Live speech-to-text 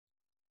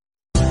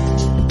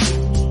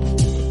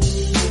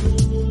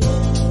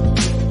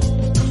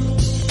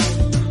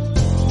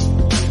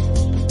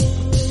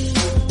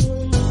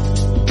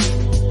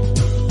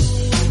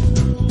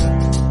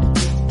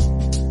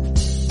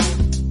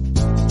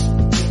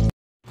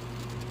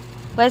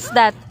What's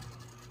that?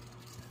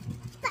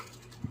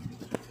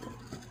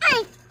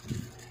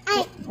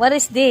 What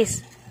is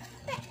this?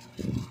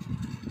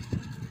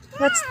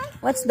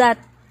 What's that?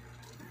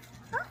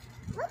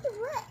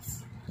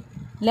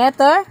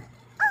 Letter?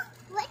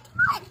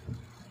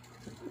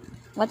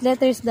 What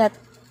letter is that?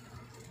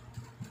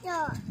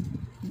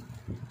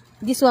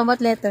 This one,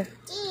 what letter?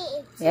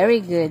 Very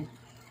good.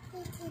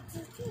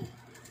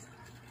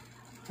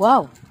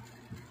 Wow.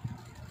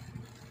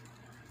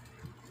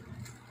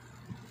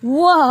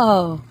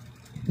 Wow.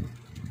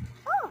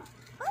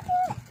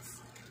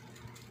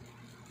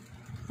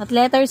 What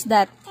letter is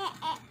that?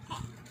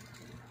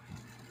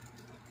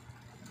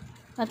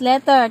 What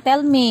letter?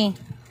 Tell me.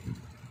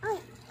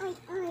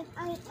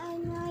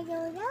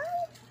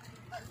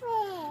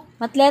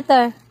 What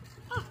letter?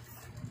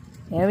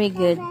 Very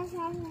good.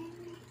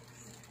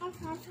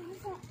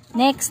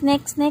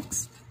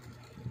 Next.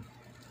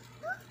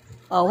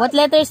 Oh, what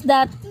letter is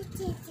that?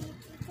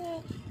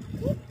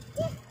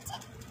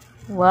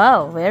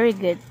 Wow, very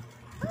good.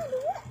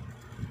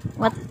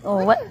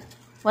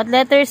 What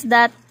letter is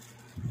that?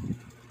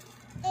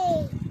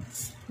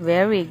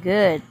 Very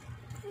good.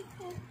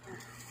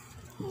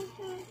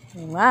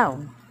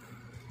 Wow.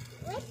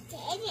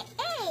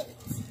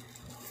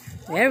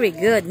 Very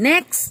good.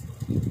 Next.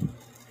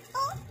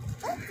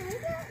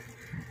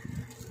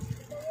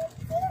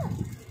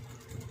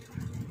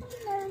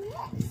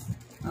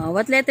 Oh,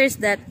 what letter is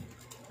that?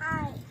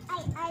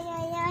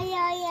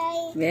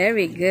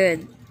 Very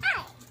good.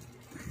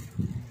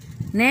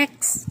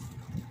 Next.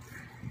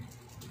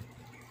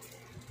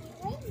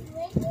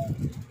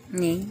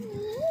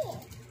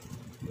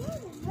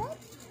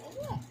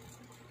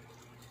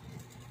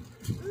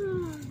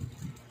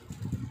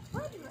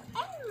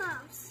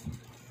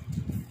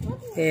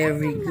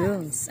 Very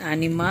good.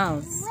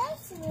 Animals.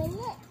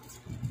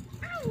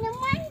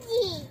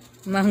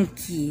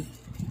 Monkey.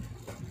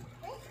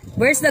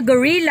 Where's the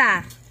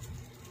gorilla?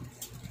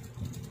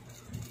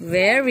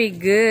 Very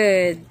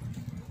good.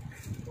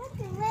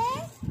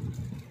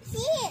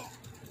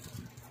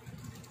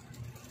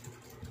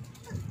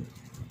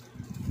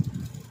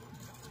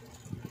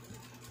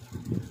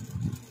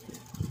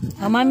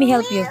 Oh, mommy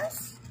help you.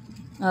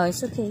 Oh,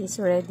 it's okay. It's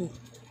ready.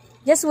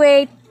 Just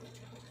wait.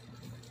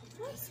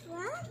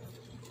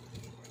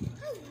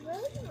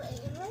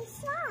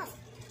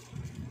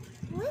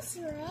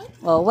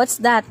 Oh, what's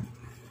that?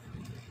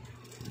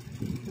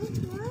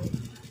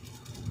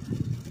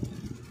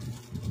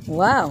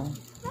 Wow.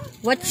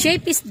 What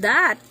shape is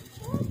that?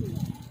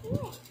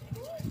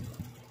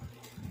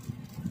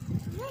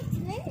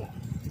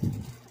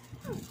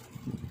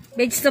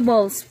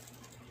 Vegetables.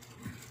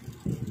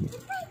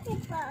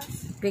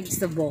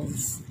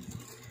 Vegetables.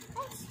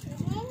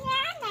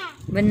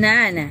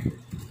 Banana.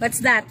 What's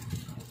that?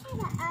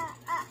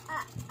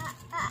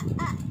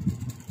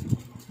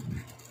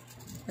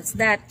 What's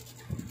that?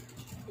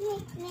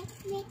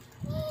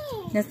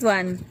 Next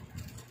one.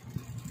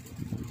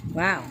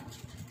 Wow.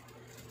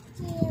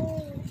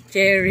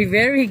 Cherry.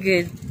 Very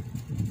good.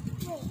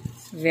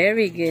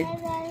 Very good.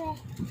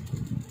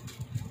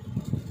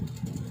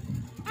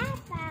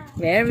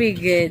 Very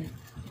good.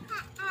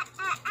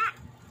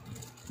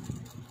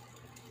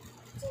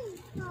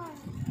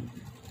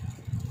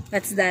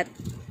 What's that?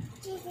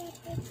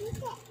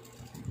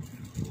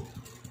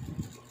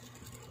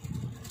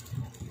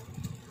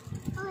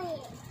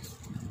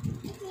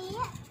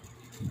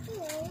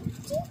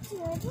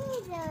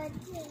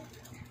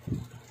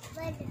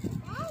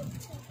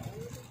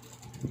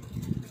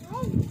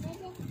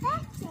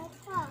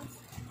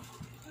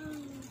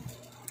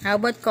 How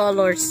about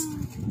colors?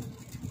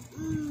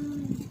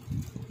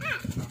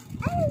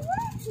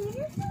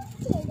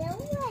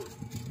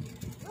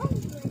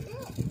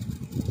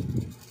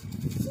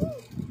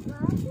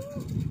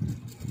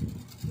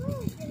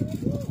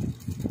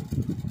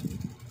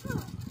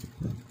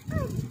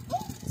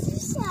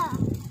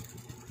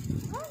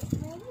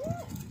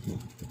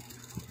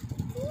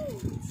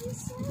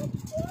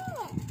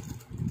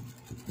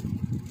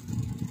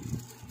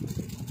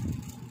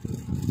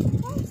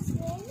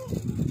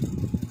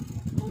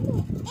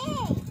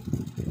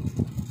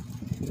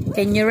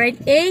 Can you write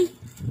A?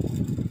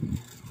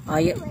 Oh,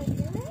 you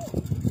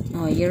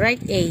write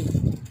A.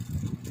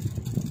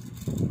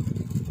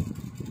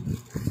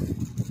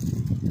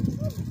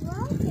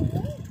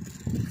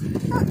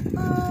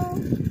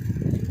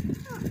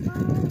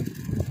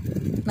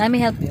 Let me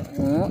help you.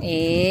 Oh,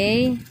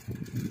 A.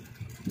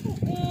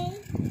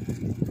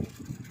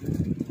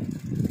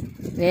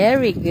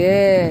 Very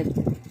good.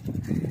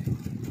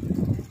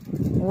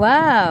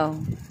 Wow.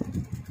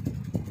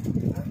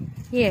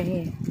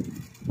 Here.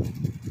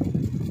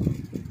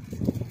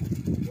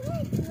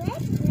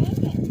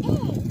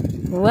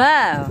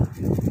 Wow.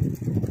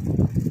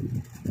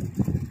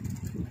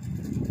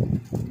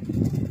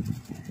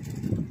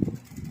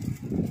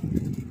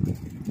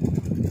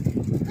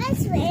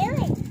 What's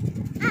really?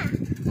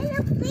 Hello,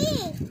 B.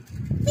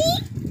 B.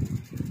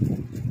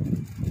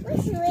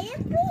 What's really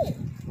B?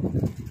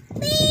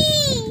 B.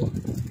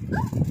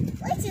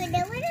 What's the B?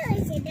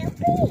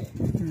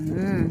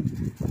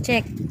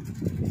 Check.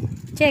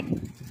 Check.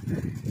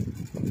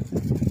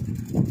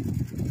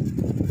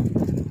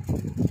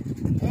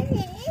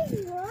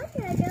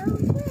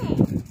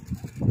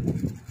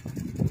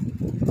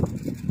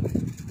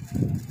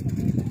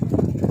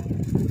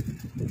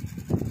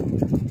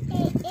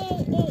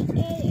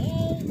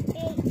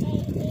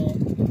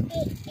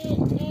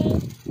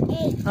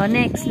 Oh,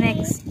 next.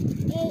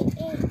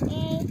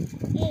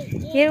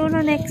 Here,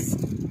 Uno, next.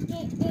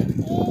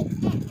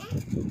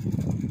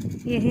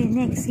 Here,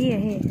 next.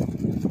 Here.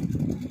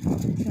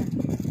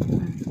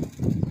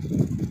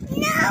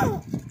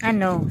 No!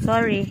 No,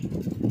 sorry.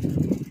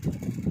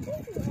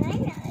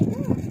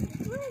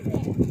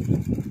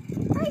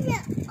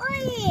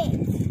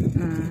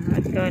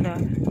 Let's go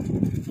down.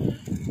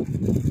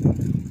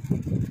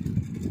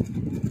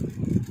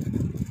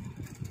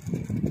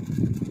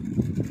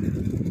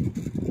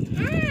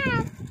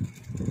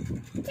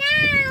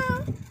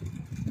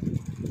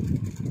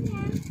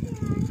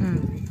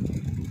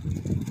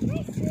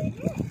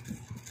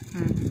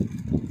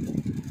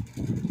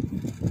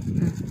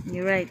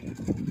 You're right.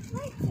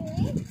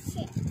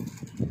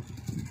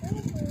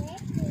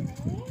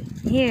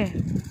 Here.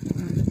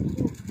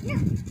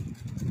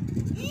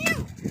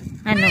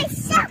 No.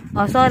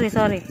 Oh, sorry.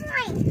 Sorry.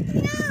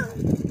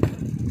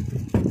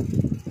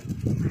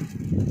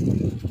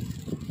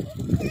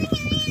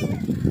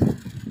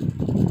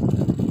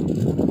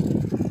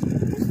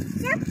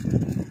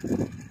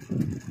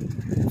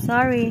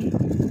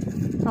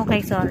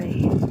 Okay,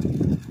 sorry.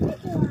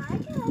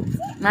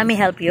 Mommy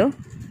help you?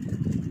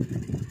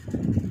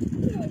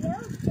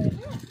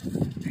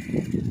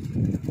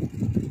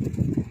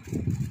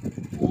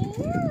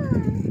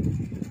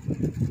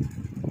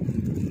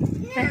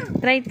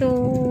 Try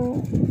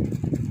to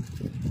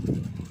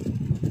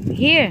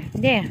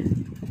there.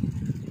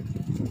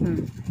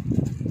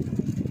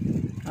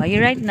 Oh,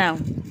 you're right now.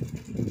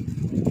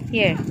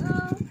 Here.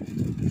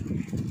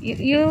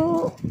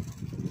 You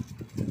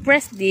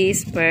press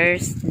this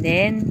first,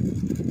 then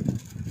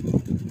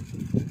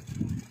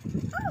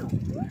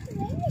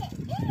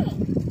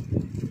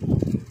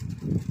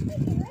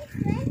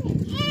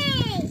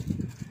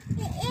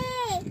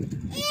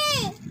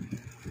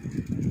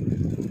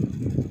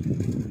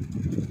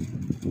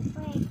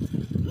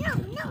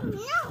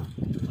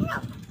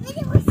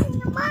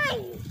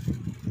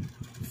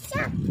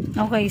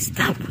okay,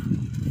 stop.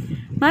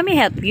 Mommy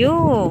help you.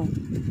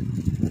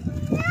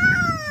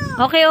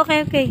 Okay.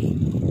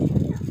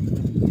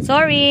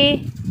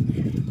 Sorry.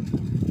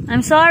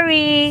 I'm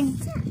sorry.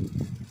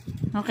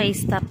 Okay,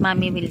 stop.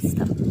 Mommy will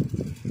stop.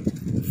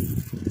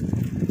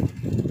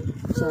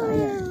 So,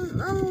 ayan.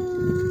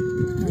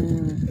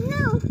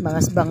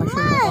 Bangas-bangas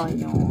yung mukha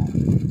nyo.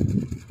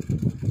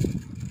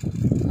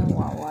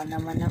 Nawawa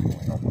naman ang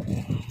ulo ko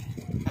eh.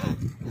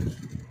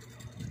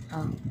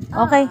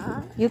 Okay,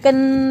 you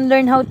can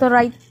learn how to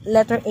write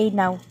letter A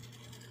now.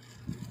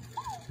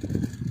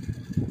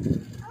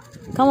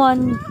 Come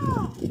on.